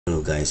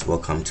Hello guys,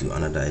 welcome to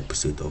another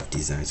episode of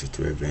Designs with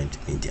Reverend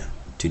Media.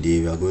 Today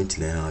we are going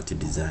to learn how to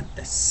design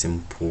a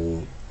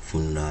simple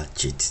funeral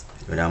chit.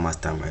 Without much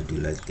time ado,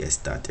 let's get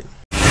started.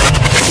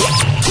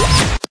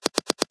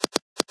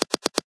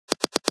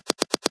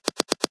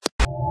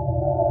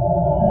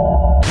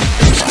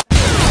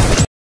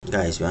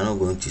 Guys, we are not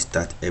going to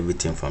start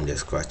everything from the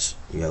scratch.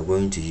 We are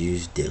going to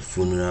use the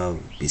funeral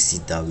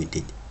receipt that we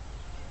did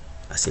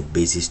as a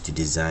basis to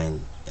design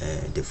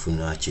the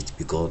funeral chit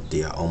because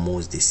they are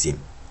almost the same.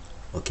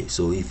 Okay,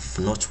 so if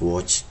not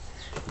watch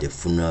the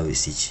funeral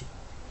receipt,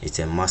 it's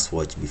a must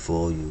watch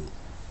before you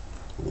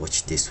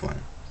watch this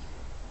one.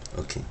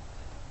 Okay,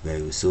 very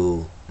good.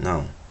 So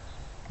now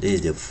this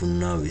is the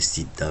funeral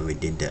receipt that we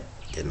did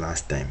the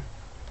last time.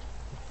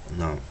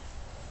 Now,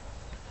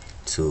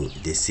 so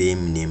the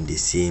same name, the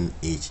same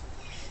age.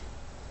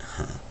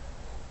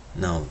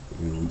 Now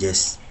we will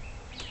just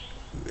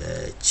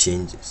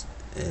change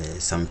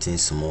something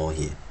small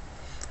here.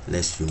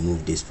 Let's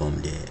remove this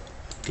from the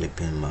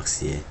clipping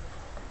marks here.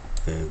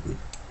 Very good.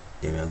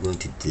 Then we are going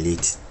to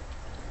delete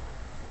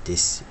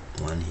this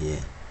one here.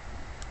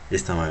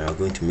 This time we are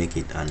going to make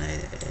it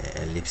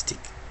a lipstick.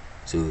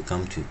 So we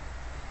come to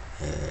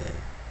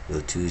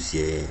your tools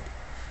here.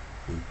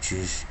 You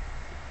choose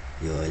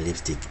your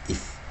lipstick.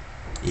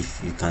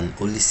 If you can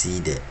only see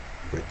the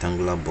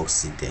rectangular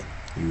box there,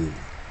 you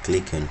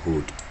click and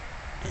hold,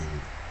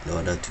 and the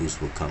other tools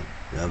will come.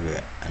 We have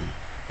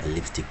a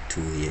lipstick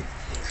tool here.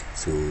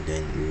 So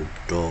then you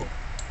draw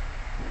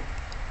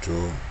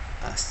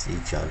as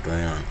if you are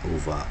drawing an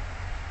oval.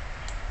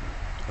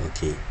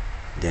 Okay,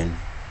 then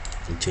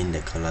you change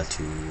the color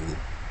to,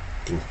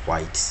 I think,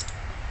 white.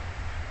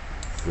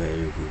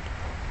 Very good.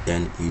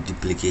 Then you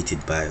duplicate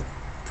it by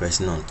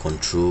pressing on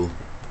Ctrl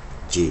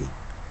J,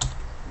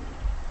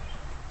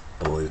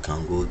 or you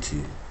can go to,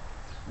 you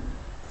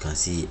can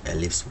see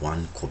ellipse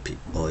 1 copy,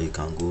 or you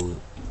can go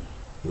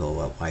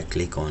your right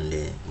click on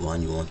the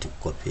one you want to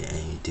copy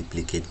and you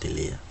duplicate the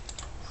layer.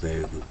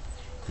 Very good.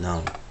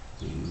 Now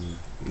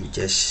you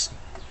just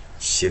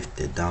shift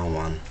the down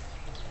one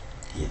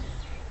here,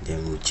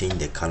 then we'll change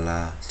the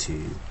color to,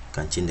 you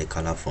can change the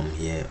color from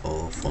here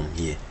or from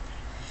here.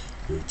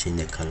 We'll change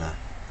the color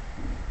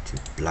to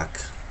black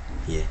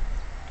here,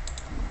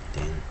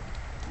 then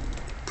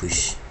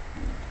push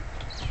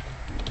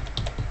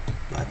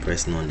by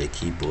pressing on the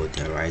keyboard,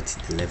 the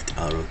left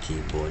arrow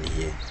keyboard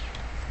here.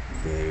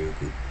 Very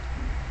good.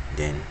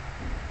 Then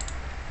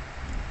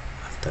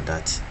after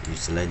that you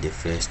select the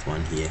first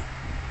one here,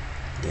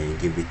 then you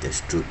give it a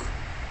stroke.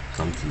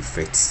 Come to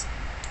effects,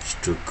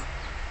 stroke.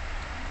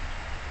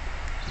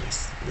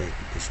 Yes,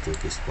 the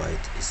stroke is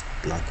white, it's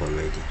black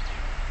already.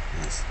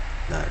 Yes,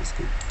 that is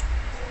good.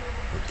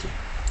 Okay,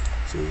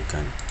 so you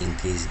can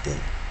increase the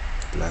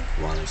black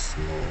one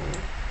small.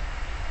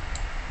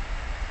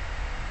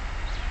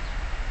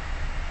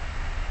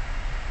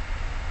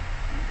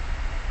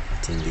 I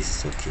think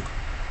this is okay.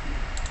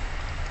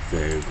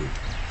 Very good.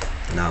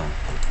 Now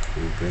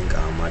we bring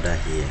our mother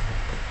here.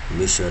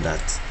 Make sure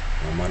that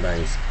our mother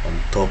is on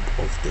top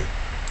of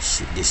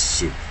this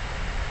shape.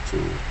 So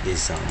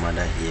this is our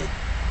mother here.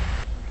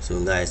 So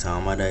guys, our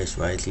mother is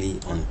rightly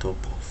on top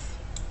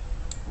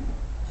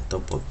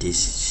of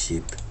this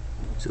shape.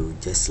 So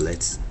just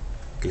let's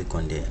click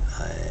on the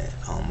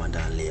our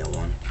mother layer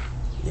 1,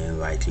 then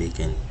right click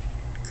and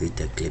create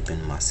a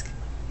clipping mask.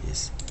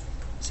 Yes,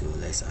 so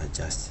let's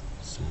adjust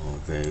small.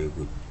 Very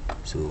good.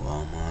 So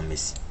our mom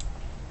is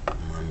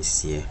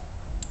here.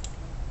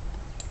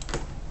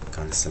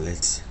 Can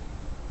select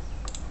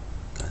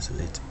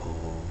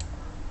all,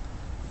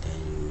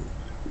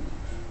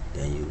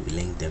 then you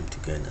link them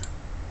together.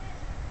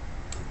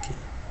 Okay,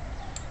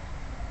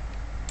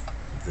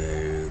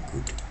 very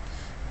good.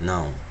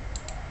 Now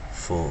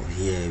for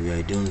here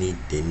we don't need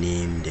the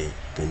name, the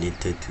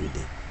donated to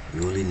the,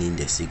 we only need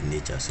the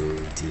signature, so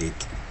we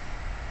delete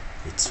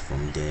it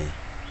from there.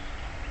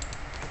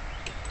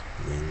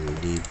 Then we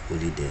leave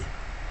only the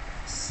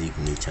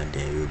signature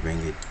there. We bring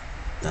it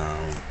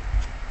down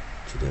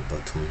to the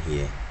bottom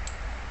here.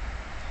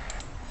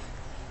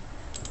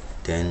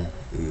 Then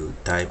we will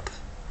type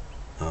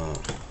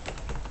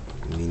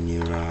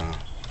mineral.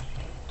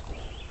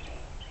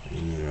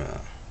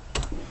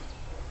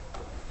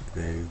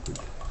 Very good.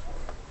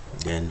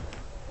 Then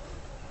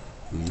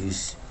we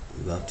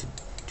have to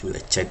do a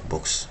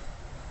checkbox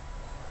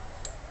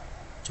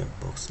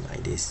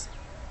like this.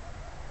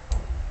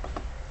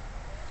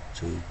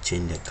 So we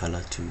change the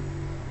color to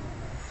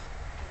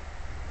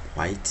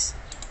white,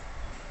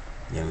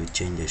 then we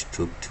change the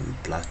stroke to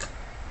black,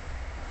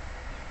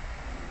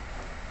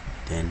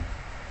 then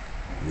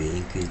we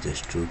increase the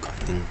stroke. I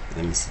think,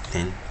 let me see,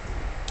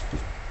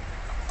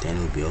 10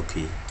 will be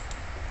okay,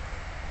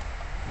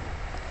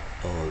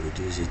 or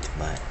reduce it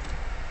by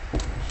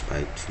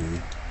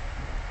 2,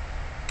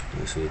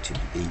 so it will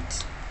be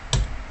 8.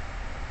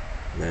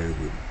 Very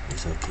good,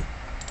 it's okay.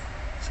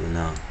 So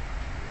now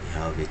we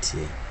have it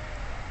here.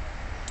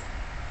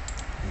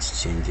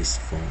 Let's change this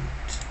font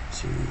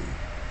to,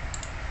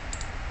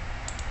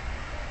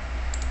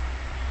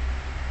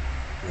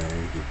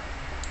 very good.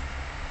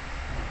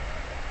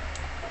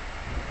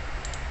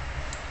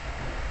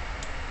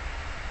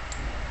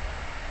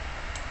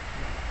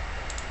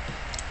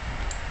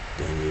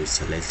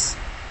 so select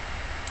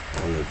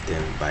all of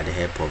them by the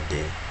help of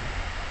the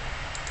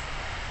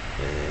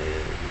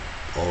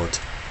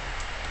alt.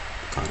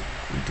 Can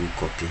do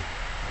copy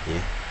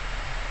here.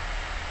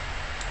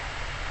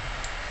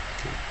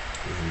 Okay,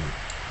 let me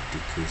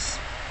decrease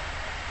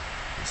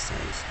the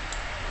size.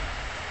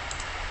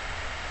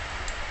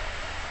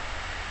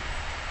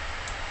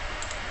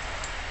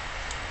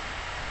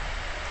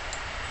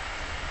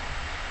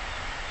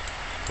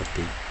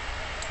 Copy,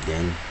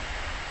 then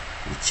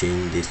we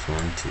change this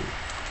one to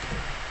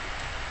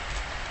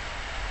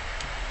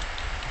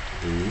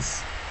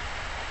this.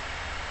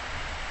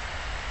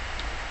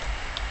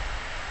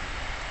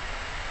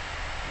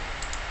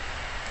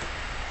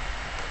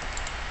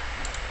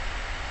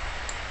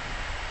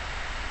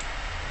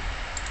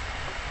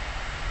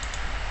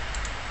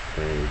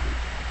 Very good.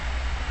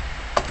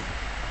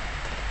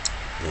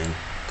 Then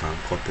can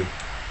copy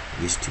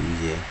these two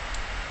here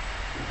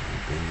and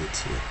bring it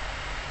here.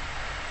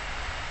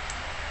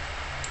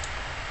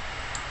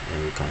 Then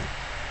we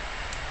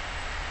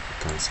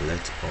can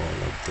select all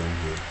of them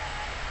here.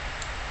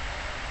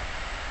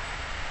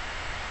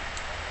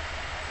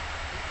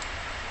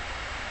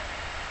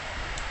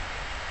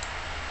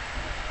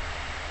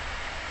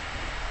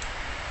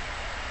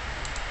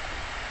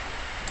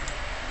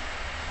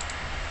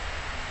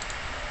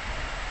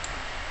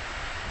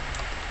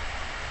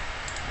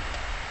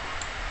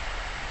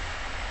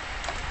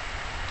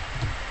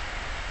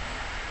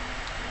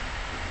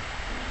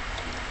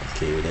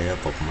 Okay, with the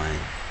help of my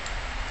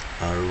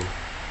arrow,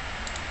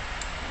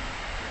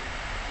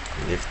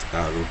 left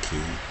arrow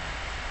key,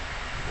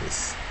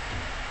 yes,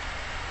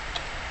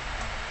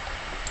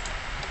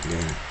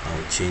 then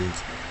I'll change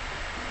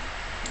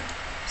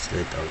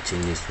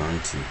this one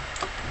to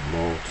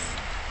mold.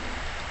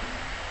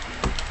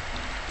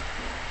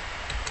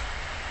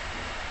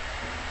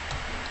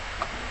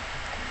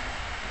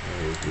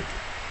 Very good.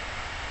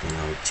 Then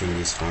I'll change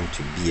this one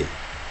to beer.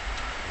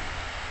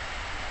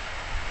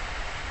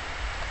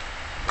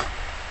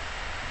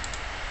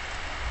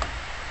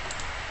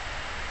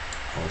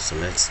 I'll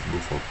select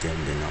both of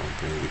them, then I'll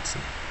bring it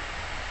in.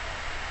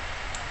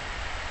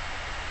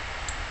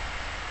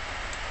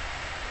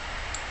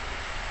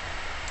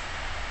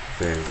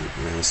 Very good,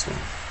 nice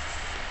one.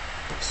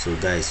 So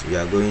guys, we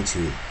are going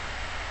to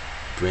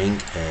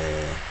bring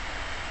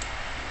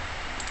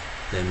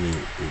let me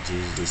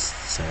reduce this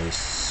size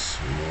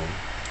small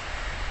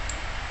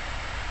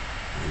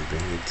and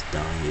bring it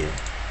down here.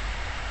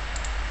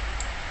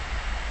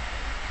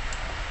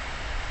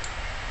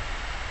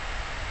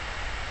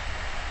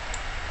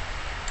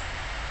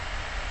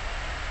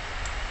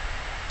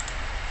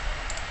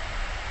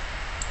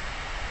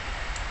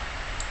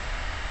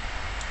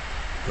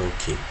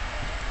 Okay,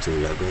 so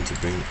we are going to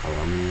bring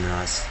our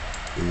minerals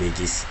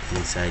images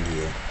inside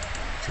here.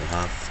 So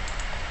have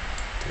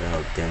 3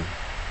 of them.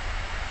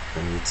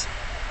 Bring it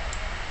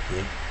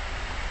here.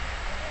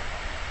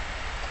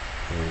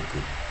 Very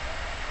good.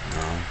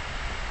 Now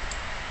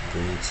I'm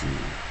going to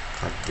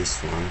cut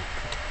this one.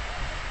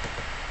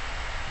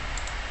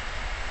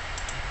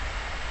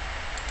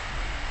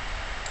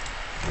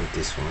 Cut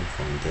this one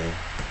from there.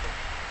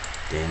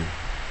 Then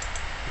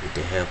with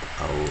the help,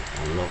 I will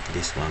unlock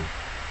this one.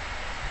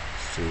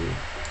 So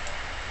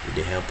with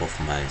the help of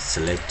my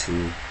select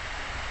tool,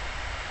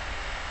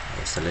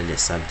 I'll select the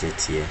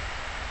subject here.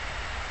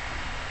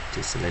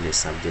 To select the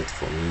subject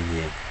for me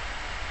here,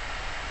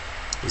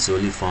 it's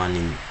only found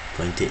in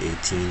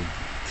 2018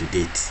 to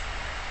date.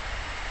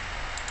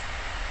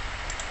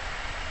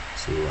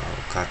 So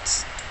I'll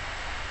cut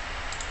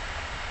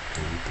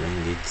and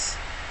bring it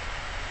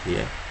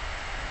here.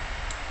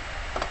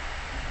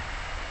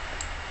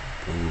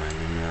 Bring my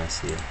minerals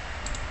here.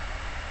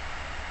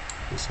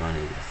 This one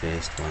is the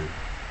first one.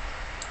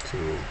 So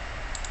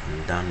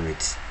I'm done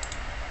with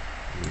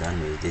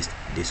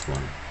this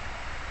one.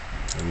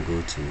 Then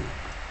go to,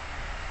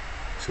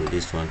 so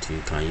this one too,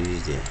 you can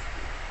use the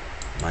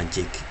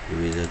magic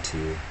eraser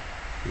tool,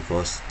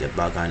 because the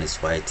background is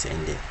white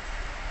and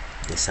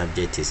the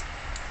subject is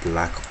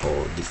black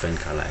or different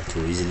color, it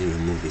will easily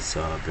remove it.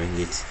 So I'll bring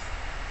it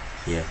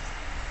here.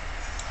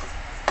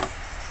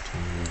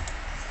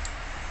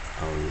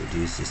 I'll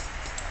reduce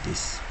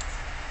this.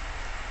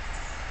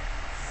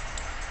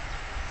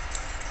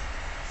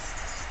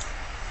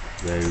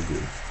 Very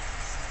good.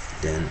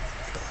 Then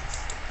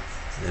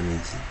let me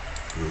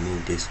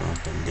remove this one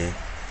from there.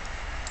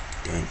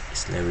 Then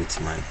select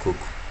with my cook.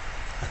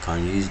 I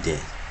can use the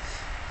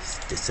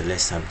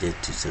select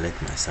subject to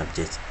select my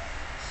subject.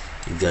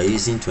 If you are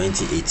using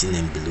 2018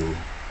 and below,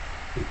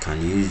 you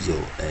can use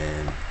your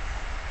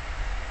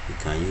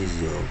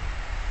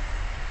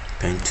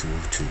pen tool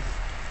to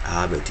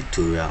have a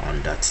tutorial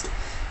on that.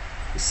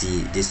 You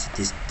see, this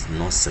did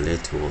not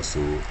select well, so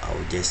I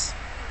will just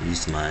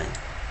use my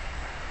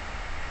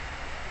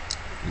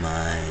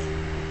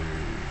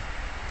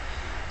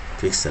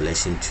quick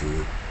selection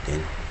tool. Then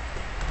you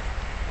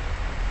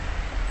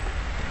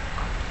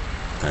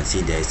can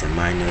see there is a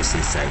minus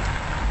inside,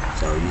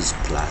 so I'll use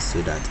plus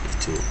so that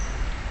it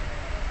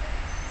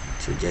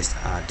will just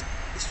add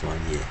this one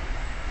here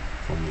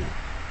for me.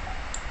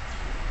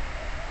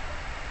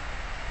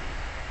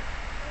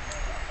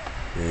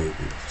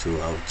 good. So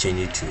I'll change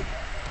it to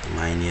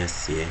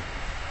minus here.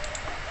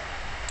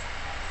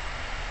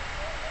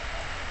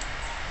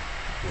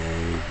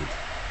 Very good.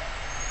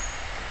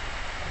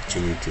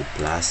 Change it to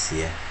plus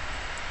here,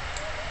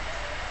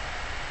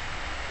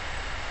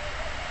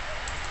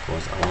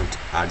 because I want to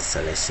add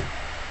selection.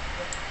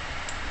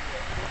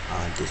 I'll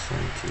add this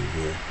one to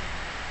here,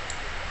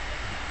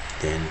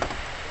 then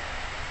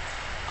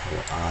I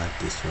will add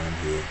this one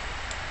here.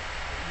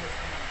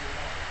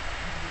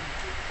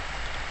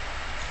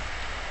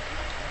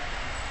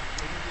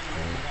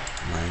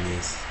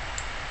 Minus.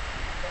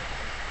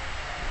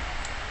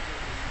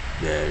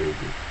 Very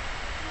good.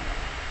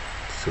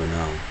 So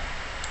now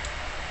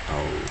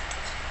I'll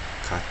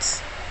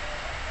cut.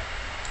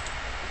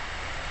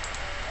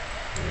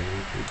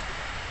 Very good.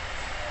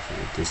 So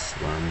this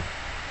one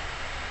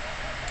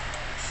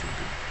should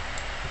be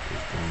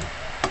this one.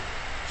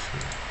 So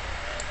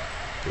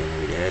then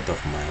with the help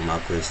of my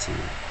macros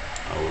tool,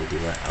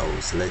 I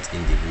will select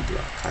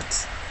individual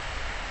cut.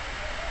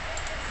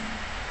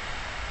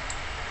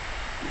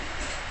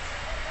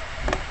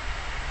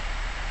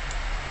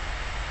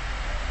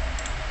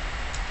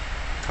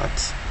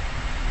 Cut.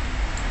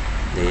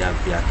 They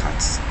have their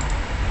cuts.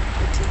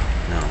 Okay,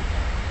 now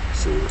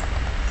so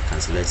I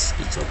can select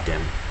each of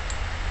them.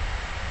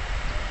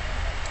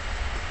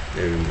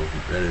 Let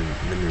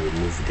me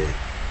remove the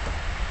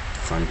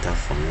Fanta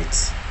from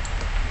it.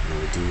 Now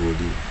do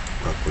the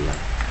Coca-Cola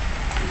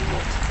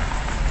remote.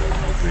 Then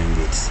I'll bring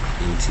it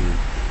into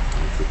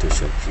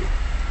Photoshop here.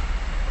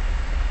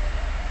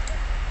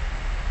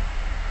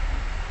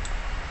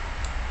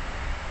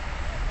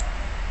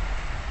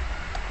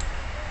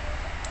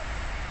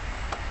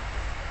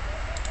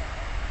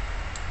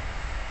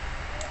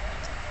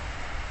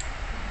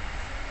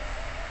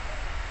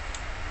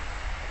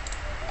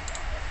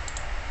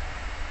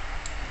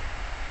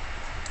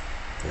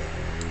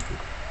 Very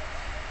good.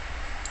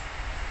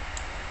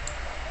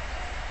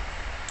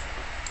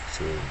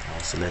 So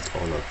I'll select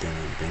all of them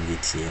and bring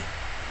it here.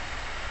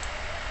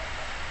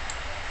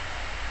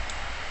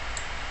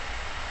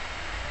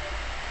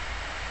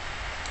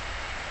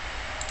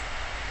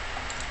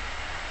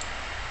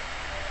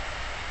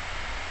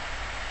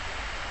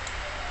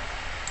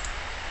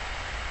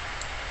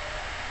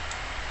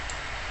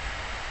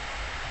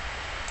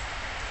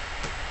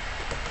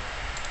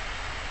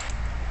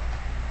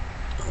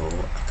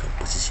 I can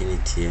position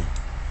it here.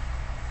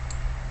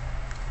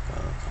 I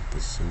can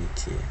position it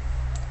here.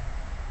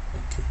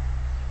 Okay.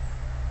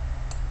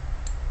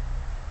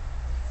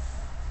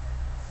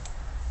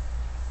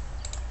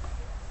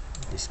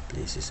 This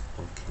place is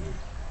okay.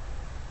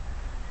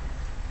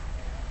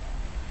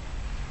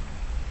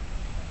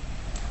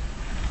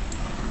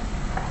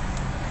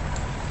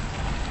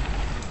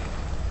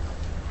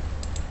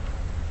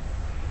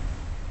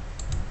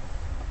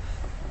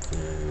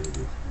 Very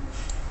good.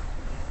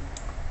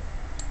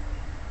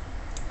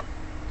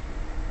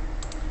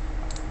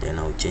 Then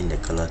I'll change the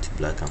color to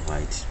black and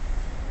white.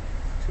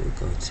 So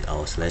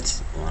I'll select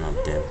one of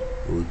them,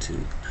 go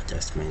to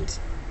adjustment,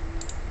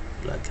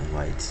 black and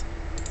white.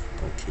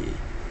 Okay.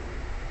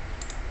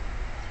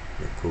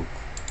 The Coke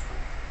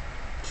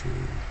to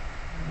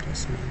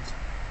adjustment,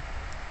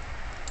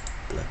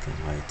 black and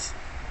white.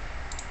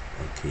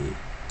 Okay.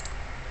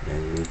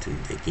 Then go to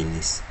the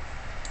Guinness,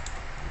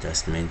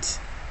 adjustment,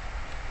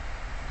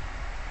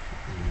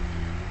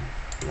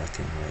 black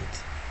and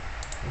white.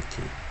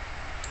 Okay.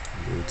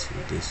 Go to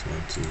this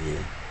one to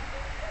here,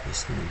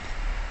 adjustment,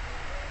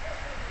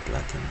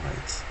 black and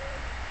white.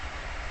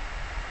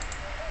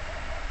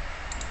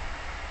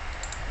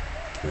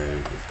 Very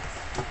good.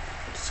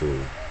 So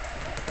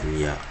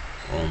we are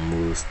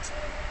almost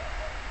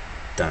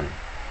done.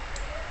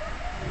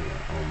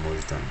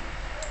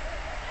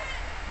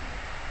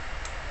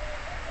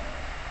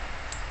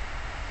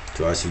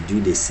 So as you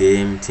do the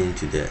same thing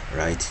to the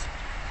right,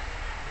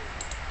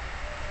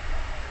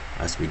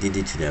 as we did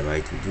it to the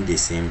right, we do the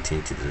same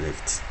thing to the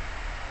left.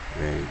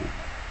 Very good.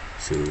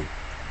 So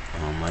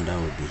our mother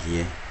will be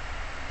here.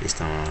 This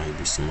time around it will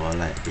be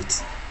smaller a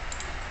bit.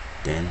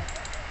 Then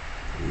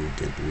we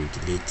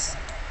delete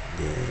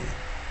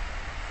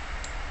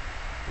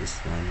this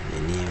one, the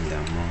name, the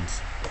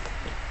amount,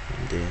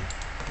 and there.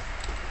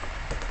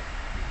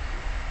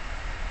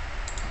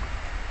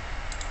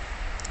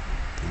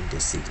 Bring the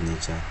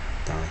signature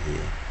down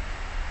here.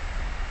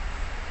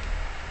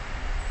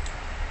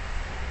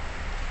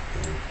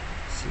 Then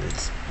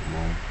select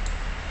more,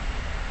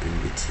 bring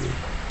it here.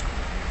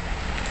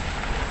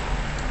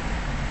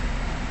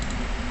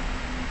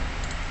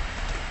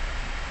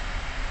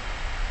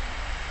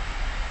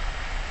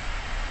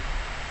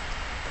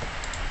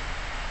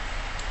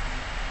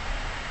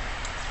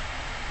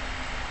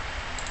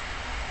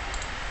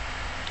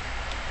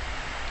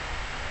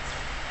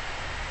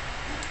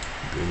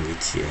 Bring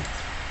it here.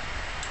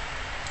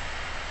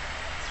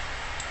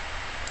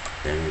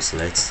 Then we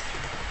select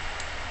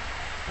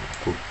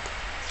Cook.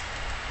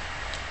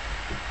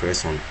 We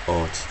press on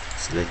Alt,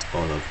 select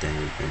all of them,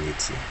 we bring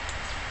it here.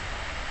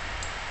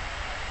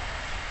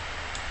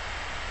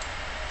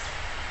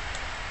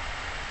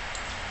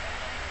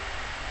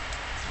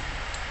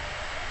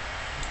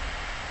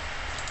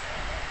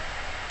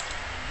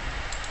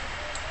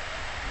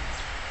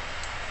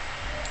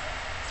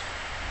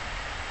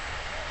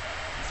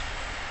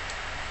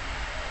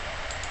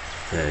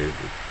 Very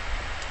good.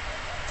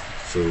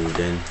 So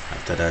then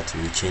after that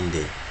we change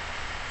the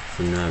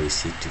funeral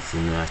receipt to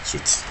funeral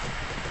chit.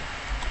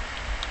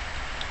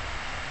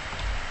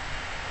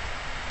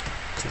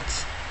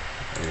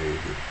 Very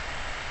good.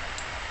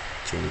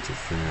 Change to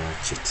funeral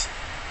chit.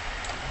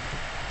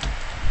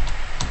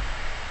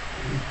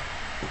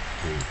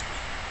 And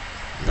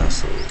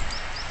that's all.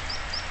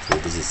 So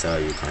this is how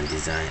you can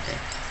design a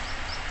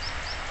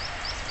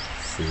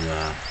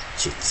funeral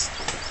chit.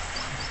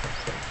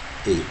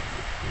 Hey,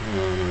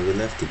 no, we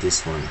left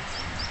this one.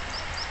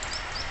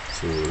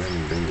 So let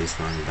me bring this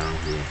one down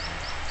here.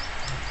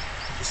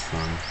 This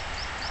one.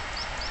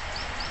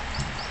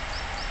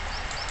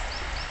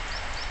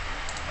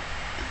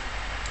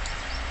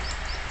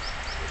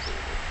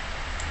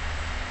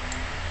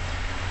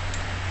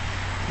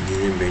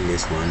 Didn't bring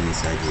this one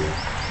inside here.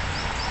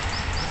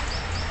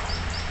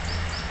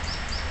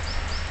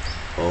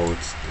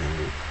 Alt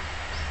and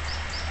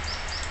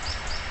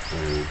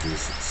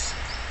reduce it.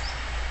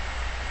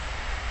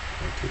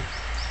 Okay.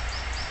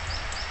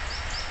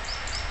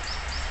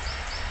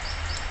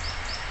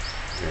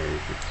 Very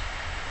good.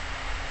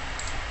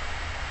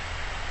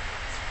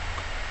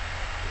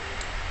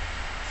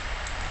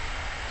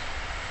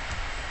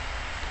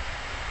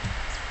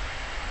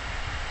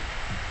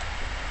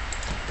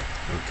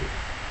 Okay.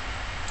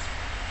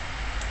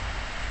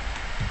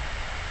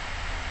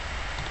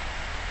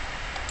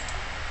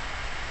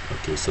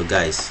 Okay, so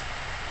guys,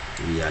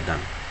 we are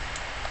done.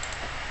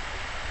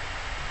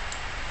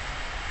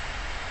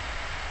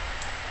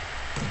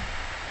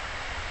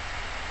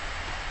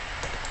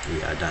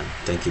 We are done.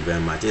 Thank you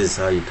very much. This is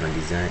how you can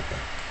design a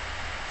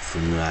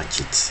funeral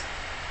chit.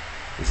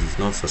 If you've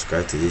not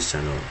subscribed to this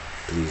channel,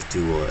 please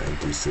do well and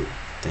do so.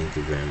 Thank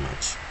you very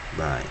much.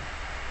 Bye.